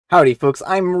Howdy, folks.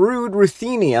 I'm Rude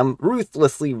Ruthenium,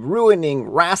 ruthlessly ruining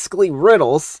rascally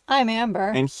riddles. I'm Amber.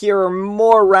 And here are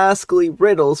more rascally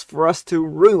riddles for us to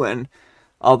ruin.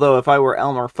 Although if I were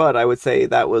Elmer Fudd, I would say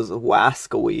that was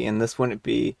wascally, and this wouldn't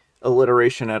be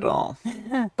alliteration at all.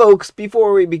 Folks,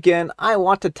 before we begin, I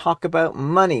want to talk about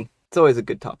money. It's always a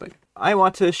good topic. I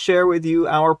want to share with you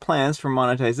our plans for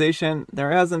monetization.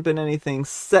 There hasn't been anything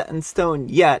set in stone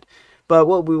yet, but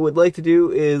what we would like to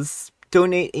do is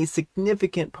donate a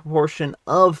significant proportion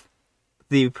of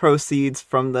the proceeds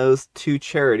from those to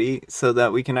charity so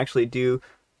that we can actually do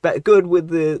good with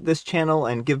this channel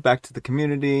and give back to the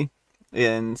community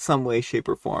in some way, shape,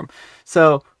 or form.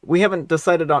 So we haven't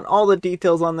decided on all the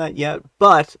details on that yet,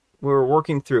 but we're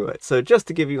working through it. So just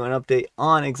to give you an update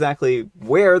on exactly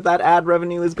where that ad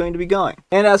revenue is going to be going.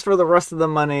 And as for the rest of the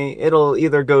money, it'll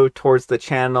either go towards the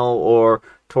channel or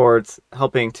towards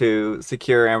helping to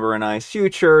secure Amber and I's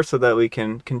future so that we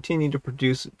can continue to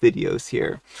produce videos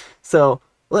here. So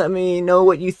let me know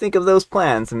what you think of those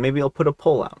plans and maybe I'll put a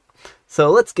poll out. So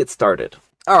let's get started.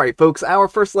 Alright folks, our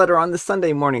first letter on this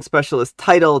Sunday morning special is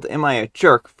titled, "Am I a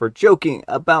Jerk for Joking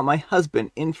About My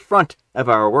Husband in Front of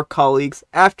Our Work Colleagues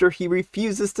After He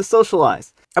Refuses to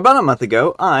Socialize?" About a month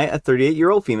ago, I, a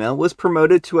 38-year-old female, was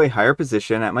promoted to a higher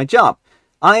position at my job.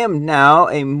 I am now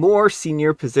a more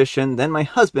senior position than my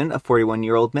husband, a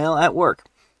 41-year-old male, at work.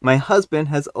 My husband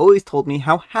has always told me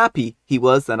how happy he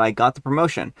was that I got the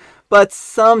promotion, but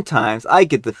sometimes I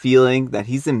get the feeling that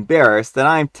he's embarrassed that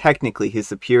I'm technically his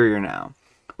superior now.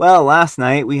 Well, last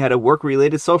night we had a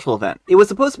work-related social event. It was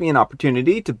supposed to be an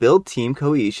opportunity to build team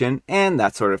cohesion and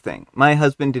that sort of thing. My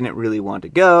husband didn't really want to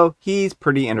go. He's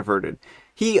pretty introverted.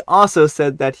 He also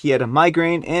said that he had a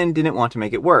migraine and didn't want to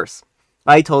make it worse.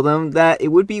 I told him that it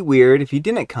would be weird if he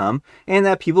didn't come and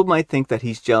that people might think that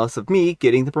he's jealous of me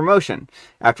getting the promotion.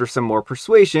 After some more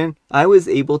persuasion, I was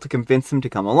able to convince him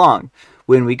to come along.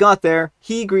 When we got there,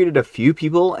 he greeted a few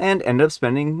people and ended up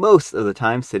spending most of the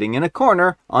time sitting in a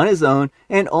corner on his own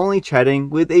and only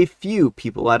chatting with a few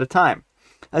people at a time.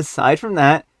 Aside from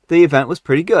that, the event was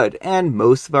pretty good and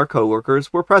most of our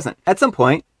coworkers were present. At some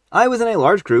point, I was in a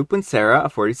large group when Sarah, a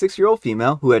 46-year-old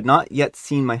female who had not yet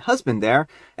seen my husband there,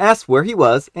 asked where he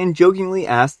was and jokingly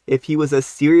asked if he was as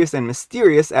serious and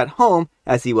mysterious at home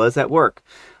as he was at work.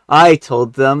 I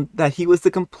told them that he was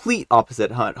the complete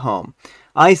opposite at home.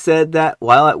 I said that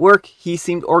while at work he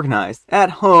seemed organized, at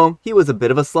home he was a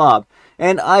bit of a slob,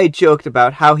 and I joked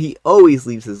about how he always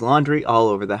leaves his laundry all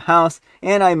over the house,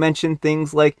 and I mentioned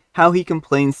things like how he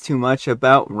complains too much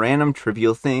about random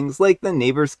trivial things like the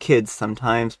neighbor's kids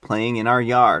sometimes playing in our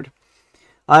yard.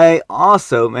 I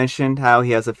also mentioned how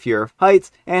he has a fear of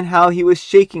heights and how he was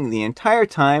shaking the entire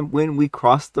time when we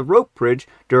crossed the rope bridge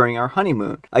during our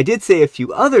honeymoon. I did say a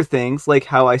few other things like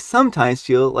how I sometimes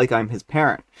feel like I'm his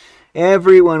parent.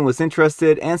 Everyone was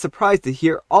interested and surprised to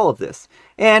hear all of this,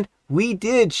 and we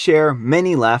did share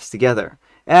many laughs together.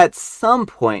 At some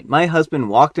point, my husband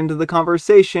walked into the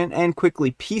conversation and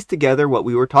quickly pieced together what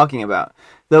we were talking about.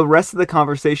 The rest of the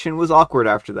conversation was awkward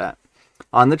after that.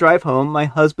 On the drive home, my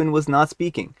husband was not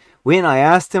speaking. When I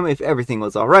asked him if everything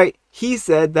was alright, he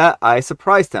said that I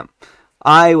surprised him.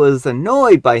 I was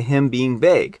annoyed by him being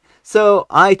vague, so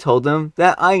I told him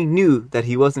that I knew that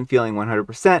he wasn't feeling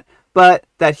 100%, but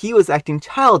that he was acting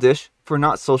childish for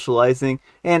not socializing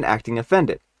and acting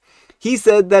offended. He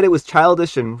said that it was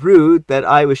childish and rude that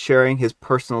I was sharing his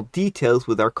personal details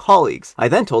with our colleagues. I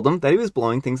then told him that he was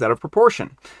blowing things out of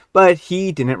proportion, but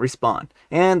he didn't respond,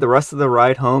 and the rest of the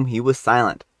ride home he was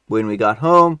silent. When we got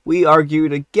home, we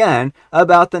argued again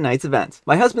about the night's events.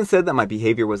 My husband said that my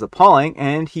behavior was appalling,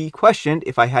 and he questioned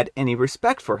if I had any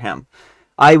respect for him.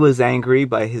 I was angry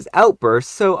by his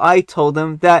outburst, so I told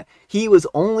him that he was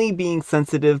only being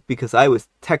sensitive because I was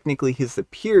technically his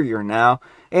superior now,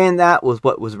 and that was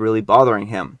what was really bothering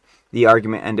him. The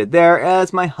argument ended there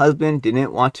as my husband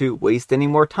didn't want to waste any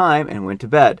more time and went to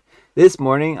bed. This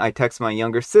morning, I texted my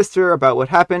younger sister about what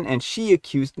happened, and she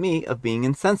accused me of being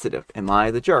insensitive. Am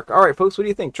I the jerk? Alright folks, what do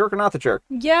you think? Jerk or not the jerk?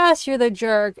 Yes, you're the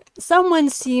jerk. Someone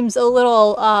seems a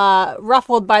little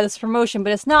ruffled by this promotion,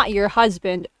 but it's not your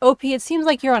husband. OP, it seems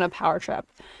like you're on a power trip.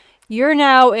 You're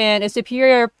now in a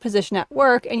superior position at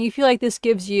work, and you feel like this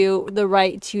gives you the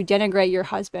right to denigrate your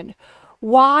husband.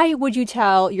 Why would you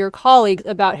tell your colleagues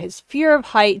about his fear of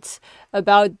heights,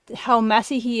 about how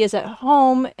messy he is at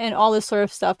home, and all this sort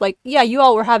of stuff? Like, yeah, you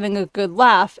all were having a good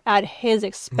laugh at his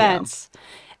expense. Yeah.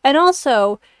 And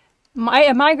also,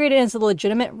 migrating is a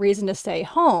legitimate reason to stay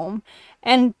home,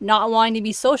 and not wanting to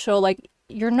be social. Like,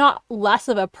 you're not less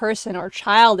of a person or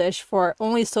childish for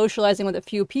only socializing with a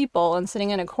few people and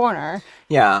sitting in a corner.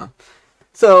 Yeah.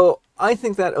 So I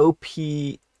think that OP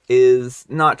is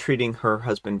not treating her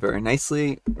husband very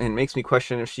nicely, and makes me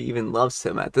question if she even loves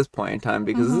him at this point in time,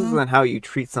 because this isn't how you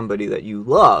treat somebody that you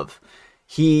love.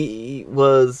 He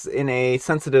was in a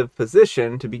sensitive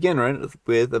position to begin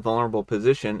with, a vulnerable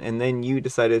position, and then you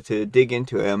decided to dig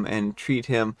into him and treat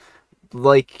him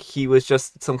like he was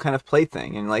just some kind of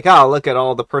plaything, and like, oh, look at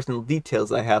all the personal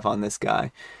details I have on this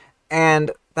guy.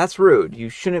 And that's rude. You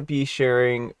shouldn't be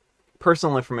sharing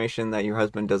personal information that your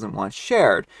husband doesn't want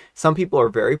shared. Some people are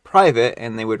very private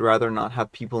and they would rather not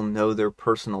have people know their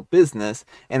personal business,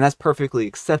 and that's perfectly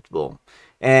acceptable.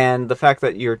 And the fact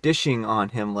that you're dishing on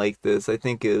him like this, I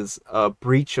think, is a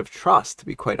breach of trust, to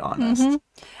be quite honest.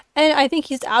 And I think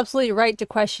he's absolutely right to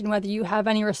question whether you have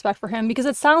any respect for him, because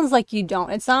it sounds like you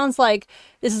don't. It sounds like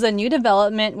this is a new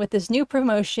development with this new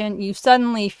promotion. You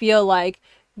suddenly feel like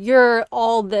you're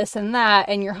all this and that,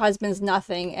 and your husband's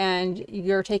nothing, and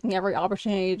you're taking every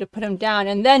opportunity to put him down,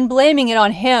 and then blaming it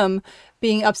on him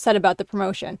being upset about the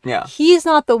promotion. Yeah. He's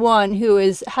not the one who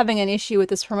is having an issue with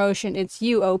this promotion. It's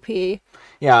you, OP.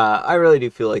 Yeah, I really do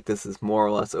feel like this is more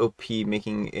or less OP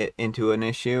making it into an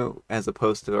issue, as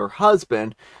opposed to her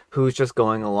husband, who's just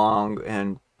going along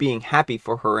and being happy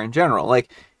for her in general. Like,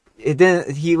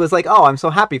 he was like, oh, I'm so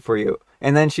happy for you.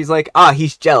 And then she's like,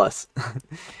 he's jealous.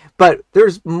 But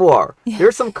there's more. Yeah.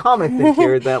 There's some comments in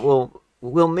here that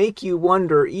will make you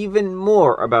wonder even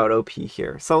more about OP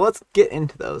here. So let's get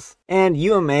into those. And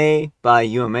UMA by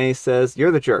UMA says, you're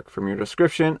the jerk. From your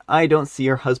description, I don't see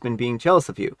your husband being jealous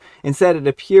of you. Instead, it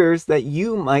appears that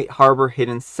you might harbor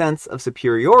hidden sense of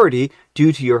superiority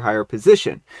due to your higher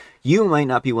position. You might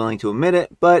not be willing to admit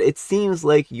it, but it seems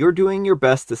like you're doing your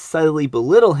best to subtly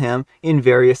belittle him in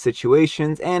various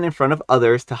situations and in front of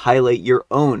others to highlight your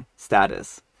own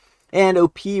status. And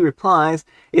OP replies,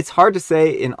 it's hard to say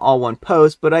in all one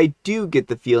post, but I do get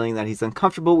the feeling that he's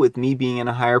uncomfortable with me being in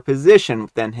a higher position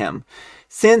than him.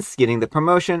 Since getting the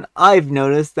promotion, I've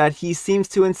noticed that he seems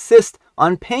to insist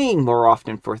on paying more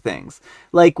often for things,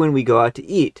 like when we go out to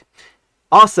eat.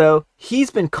 Also, he's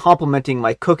been complimenting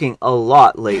my cooking a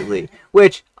lot lately,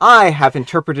 which I have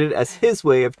interpreted as his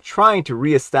way of trying to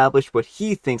reestablish what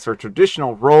he thinks are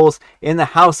traditional roles in the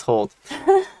household.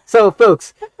 So,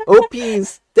 folks,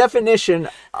 OP's definition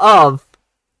of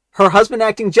her husband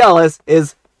acting jealous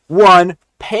is 1,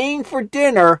 paying for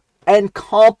dinner and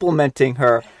complimenting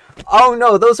her. Oh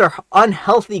no, those are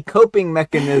unhealthy coping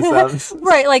mechanisms.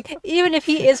 Right, like, even if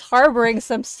he is harboring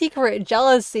some secret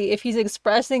jealousy, if he's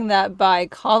expressing that by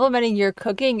complimenting your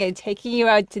cooking and taking you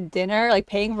out to dinner, like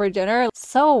paying for dinner,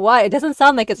 so what? It doesn't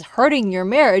sound like it's hurting your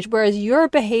marriage, whereas your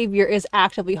behavior is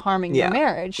actively harming your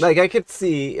marriage. Like, I could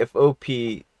see if OP,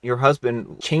 your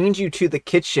husband, change you to the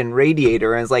kitchen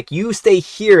radiator and is like, you stay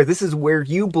here, this is where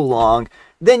you belong,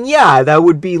 then yeah, that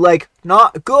would be like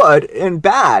not good and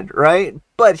bad, right?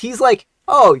 But he's like,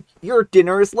 oh, your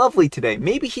dinner is lovely today.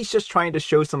 Maybe he's just trying to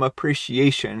show some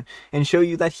appreciation and show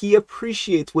you that he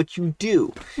appreciates what you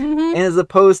do. And as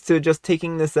opposed to just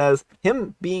taking this as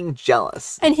him being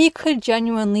jealous. And he could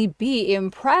genuinely be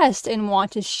impressed and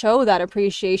want to show that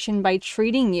appreciation by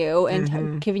treating you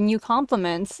and giving you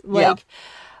compliments. Like,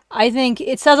 I think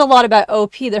it says a lot about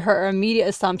OP that her immediate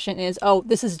assumption is, oh,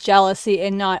 this is jealousy,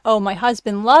 and not, oh, my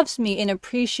husband loves me and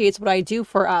appreciates what I do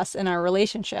for us in our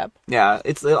relationship. Yeah,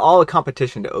 it's all a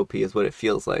competition to OP is what it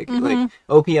feels like. Like,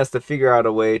 OP has to figure out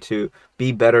a way to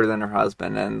be better than her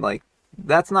husband, and like,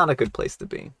 that's not a good place to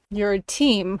be. You're a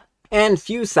team. And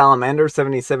Few Salamander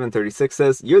 7736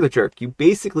 says, you're the jerk. You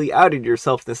basically outed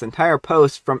yourself this entire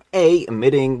post from A,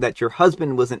 admitting that your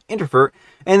husband was an introvert,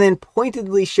 and then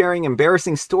pointedly sharing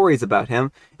embarrassing stories about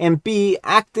him, and B,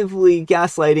 actively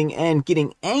gaslighting and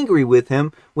getting angry with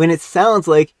him when it sounds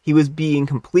like he was being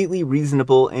completely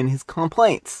reasonable in his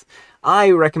complaints.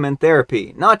 I recommend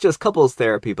therapy, not just couples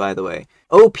therapy, by the way.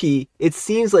 OP, it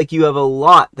seems like you have a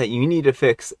lot that you need to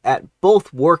fix at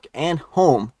both work and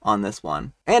home on this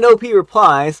one. And OP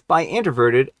replies, by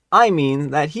introverted, I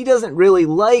mean that he doesn't really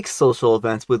like social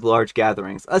events with large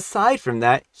gatherings. Aside from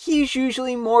that, he's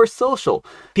usually more social.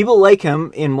 People like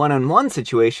him in one-on-one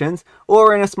situations,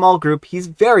 or in a small group, he's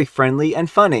very friendly and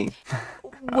funny.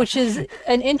 Which is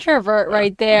an introvert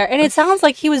right there. And it sounds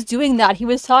like he was doing that. He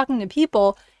was talking to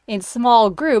people in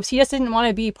small groups. He just didn't want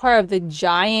to be part of the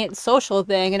giant social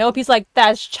thing. And OP's like,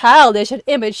 that's childish and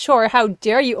immature. How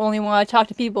dare you only want to talk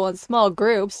to people in small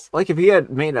groups? Like, if he had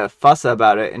made a fuss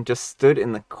about it and just stood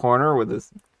in the corner with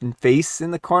his face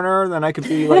in the corner, then I could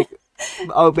be like,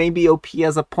 oh, maybe OP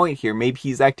has a point here. Maybe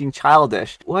he's acting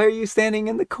childish. Why are you standing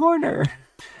in the corner?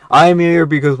 I'm here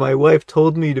because my wife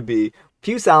told me to be.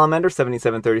 Pew Salamander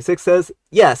 7736 says,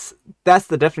 yes, that's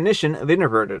the definition of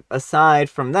introverted. Aside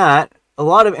from that, A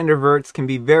lot of introverts can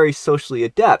be very socially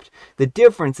adept. The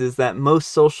difference is that most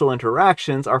social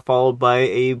interactions are followed by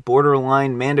a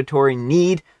borderline mandatory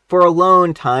need for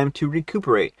alone time to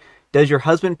recuperate. Does your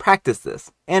husband practice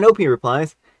this? And OP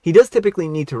replies, he does typically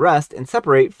need to rest and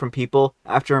separate from people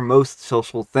after most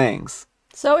social things.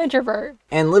 So introvert.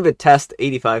 And Livid Test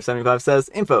 8575 says,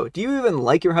 info, do you even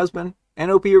like your husband? And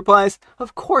OP replies,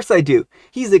 of course I do.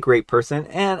 He's a great person,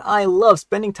 and I love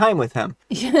spending time with him.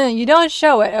 You don't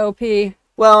show it, OP.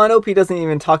 Well, and OP doesn't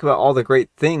even talk about all the great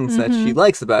things that she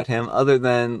likes about him, other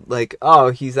than, like, oh,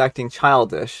 he's acting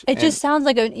childish. It just sounds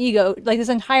like an ego. Like, this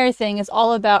entire thing is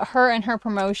all about her and her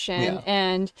promotion,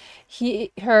 and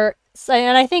her...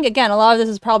 And I think, again, a lot of this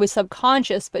is probably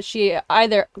subconscious, but she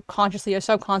either consciously or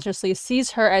subconsciously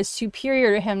sees her as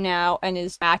superior to him now and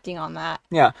is acting on that.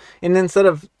 Yeah, and instead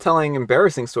of telling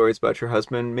embarrassing stories about your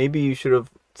husband, maybe you should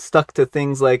have stuck to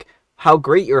things like how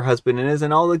great your husband is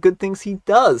and all the good things he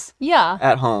does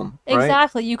at home. Right?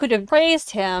 Exactly. You could have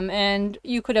praised him, and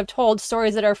you could have told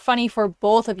stories that are funny for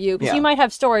both of you, because you might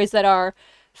have stories that are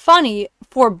funny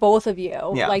for both of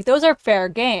you. Yeah. Like, those are fair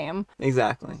game.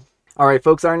 Exactly. Alright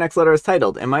folks, our next letter is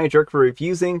titled, Am I a Jerk for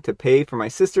Refusing to Pay for My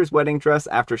Sister's Wedding Dress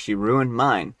After She Ruined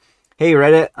Mine? Hey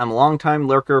Reddit, I'm a long-time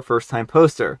lurker, first-time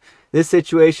poster. This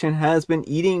situation has been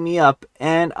eating me up,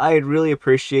 and I'd really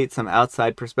appreciate some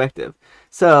outside perspective.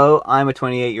 So, I'm a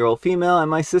 28-year-old female,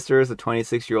 and my sister is a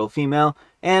 26-year-old female,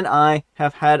 and I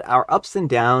have had our ups and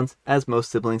downs, as most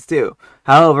siblings do.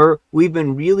 However, we've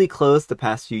been really close the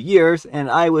past few years, and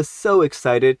I was so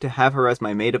excited to have her as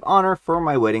my maid of honor for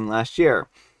my wedding last year.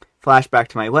 Flashback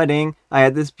to my wedding, I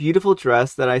had this beautiful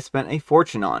dress that I spent a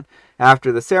fortune on.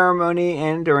 After the ceremony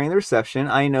and during the reception,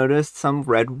 I noticed some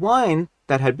red wine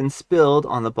that had been spilled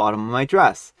on the bottom of my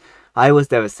dress. I was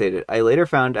devastated. I later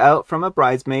found out from a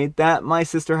bridesmaid that my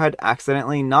sister had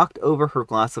accidentally knocked over her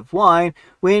glass of wine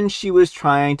when she was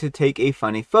trying to take a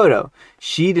funny photo.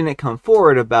 She didn't come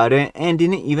forward about it and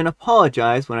didn't even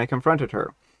apologize when I confronted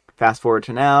her. Fast forward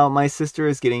to now, my sister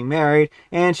is getting married,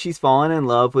 and she's fallen in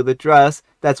love with a dress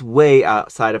that's way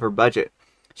outside of her budget.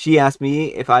 She asked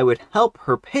me if I would help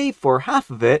her pay for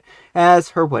half of it as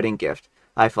her wedding gift.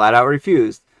 I flat out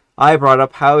refused. I brought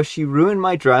up how she ruined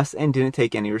my dress and didn't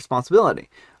take any responsibility.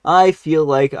 I feel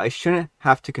like I shouldn't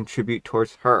have to contribute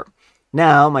towards her.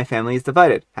 Now, my family is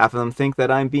divided. Half of them think that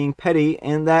I'm being petty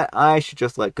and that I should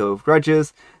just let go of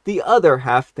grudges. The other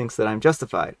half thinks that I'm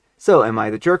justified. So, am I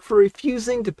the jerk for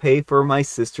refusing to pay for my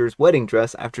sister's wedding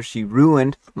dress after she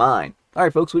ruined mine?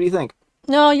 Alright, folks, what do you think?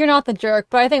 No, you're not the jerk,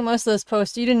 but I think most of those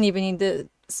posts, you didn't even need to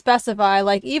specify.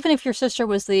 Like, even if your sister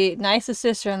was the nicest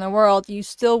sister in the world, you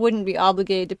still wouldn't be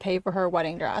obligated to pay for her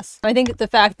wedding dress. I think the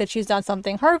fact that she's done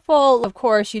something hurtful, of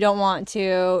course, you don't want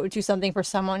to do something for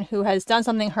someone who has done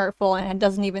something hurtful and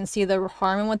doesn't even see the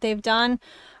harm in what they've done.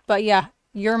 But yeah,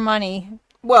 your money.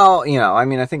 Well, I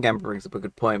mean, I think Amber brings up a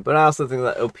good point, but I also think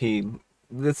that OP,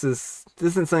 this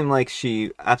doesn't seem like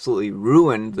she absolutely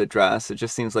ruined the dress. It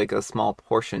just seems like a small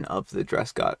portion of the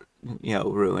dress got,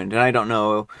 ruined. And I don't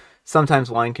know, sometimes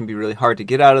wine can be really hard to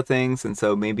get out of things, and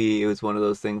so maybe it was one of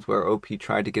those things where OP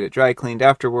tried to get it dry cleaned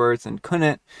afterwards and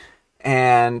couldn't.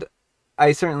 And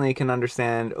I certainly can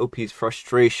understand OP's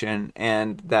frustration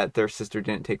and that their sister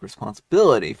didn't take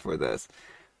responsibility for this.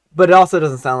 But it also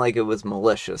doesn't sound like it was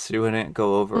malicious. She wouldn't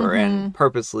go over and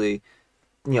purposely,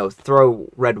 throw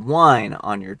red wine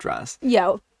on your dress.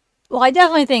 Yeah. Well, I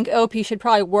definitely think OP should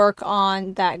probably work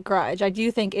on that grudge. I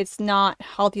do think it's not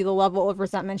healthy, the level of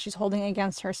resentment she's holding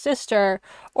against her sister,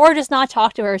 or just not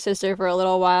talk to her sister for a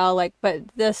little while. But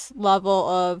this level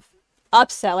of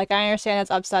upset, I understand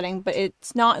it's upsetting, but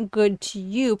it's not good to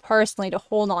you personally to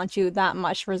hold on to that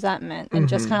much resentment and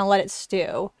just kind of let it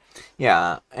stew.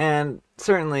 Yeah, and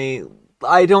certainly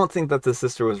I don't think that the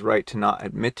sister was right to not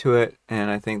admit to it,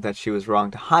 and I think that she was wrong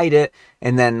to hide it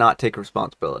and then not take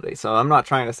responsibility. So I'm not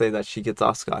trying to say that she gets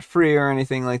off scot-free or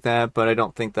anything like that, but I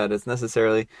don't think that it's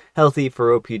necessarily healthy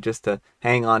for OP just to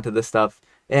hang on to this stuff.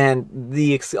 And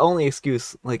the only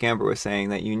excuse, like Amber was saying,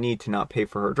 that you need to not pay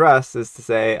for her dress is to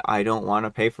say, I don't want to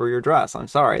pay for your dress. I'm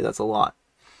sorry, that's a lot.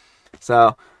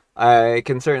 So I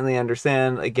can certainly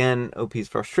understand, again, OP's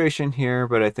frustration here,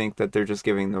 but I think that they're just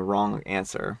giving the wrong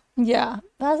answer. Yeah.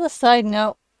 As a side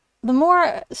note, the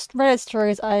more Reddit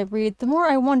stories I read, the more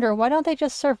I wonder, why don't they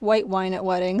just serve white wine at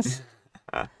weddings?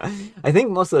 I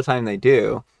think most of the time they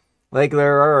do.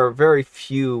 There are very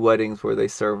few weddings where they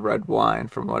serve red wine,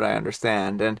 from what I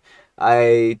understand, and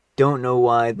I don't know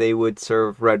why they would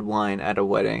serve red wine at a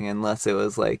wedding unless it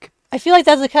was I feel like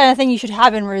that's the kind of thing you should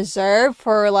have in reserve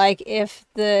for if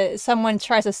someone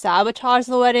tries to sabotage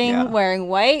the wedding wearing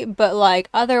white, but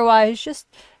otherwise just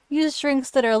Use drinks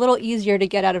that are a little easier to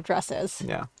get out of dresses.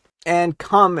 Yeah. And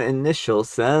Common Initial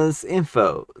says,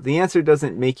 info. The answer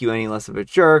doesn't make you any less of a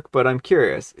jerk, but I'm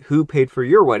curious. Who paid for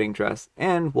your wedding dress?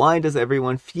 And why does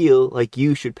everyone feel like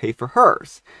you should pay for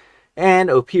hers? And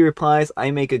OP replies,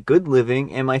 I make a good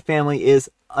living and my family is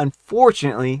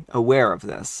unfortunately aware of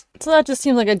this. So that just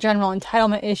seems like a general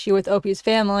entitlement issue with OP's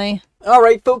family.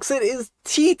 Alright folks, it is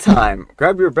tea time.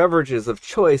 Grab your beverages of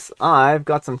choice. I've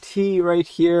got some tea right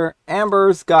here.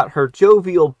 Amber's got her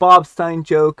jovial Bobstein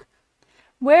joke.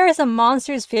 Where is a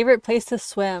monster's favorite place to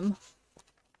swim?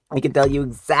 I can tell you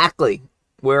exactly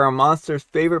where a monster's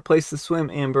favorite place to swim,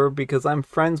 Amber, because I'm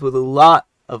friends with a lot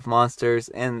of monsters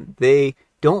and they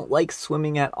don't like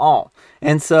swimming at all.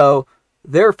 And so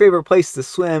their favorite place to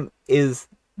swim is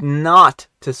not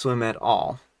to swim at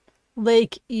all.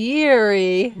 Lake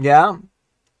Erie. Yeah?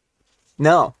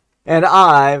 No. And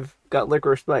I've got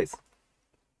licorice spice.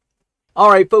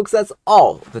 Alright folks, that's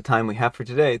all the time we have for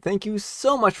today. Thank you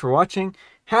so much for watching.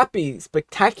 Happy,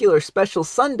 spectacular, special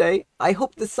Sunday. I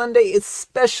hope this Sunday is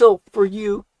special for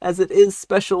you as it is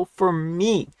special for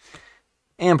me.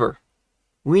 Amber,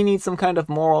 we need some kind of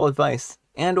moral advice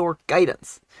and or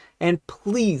guidance. And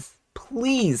please,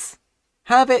 please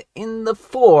have it in the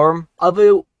form of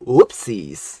a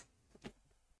whoopsies.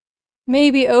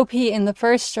 Maybe OP in the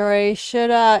first story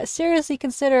should seriously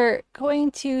consider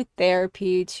going to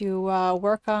therapy to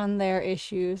work on their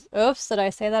issues. Oops, did I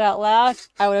say that out loud?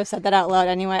 I would have said that out loud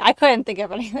anyway. I couldn't think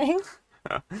of anything.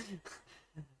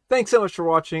 Thanks so much for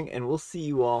watching, and we'll see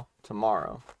you all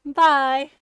tomorrow. Bye.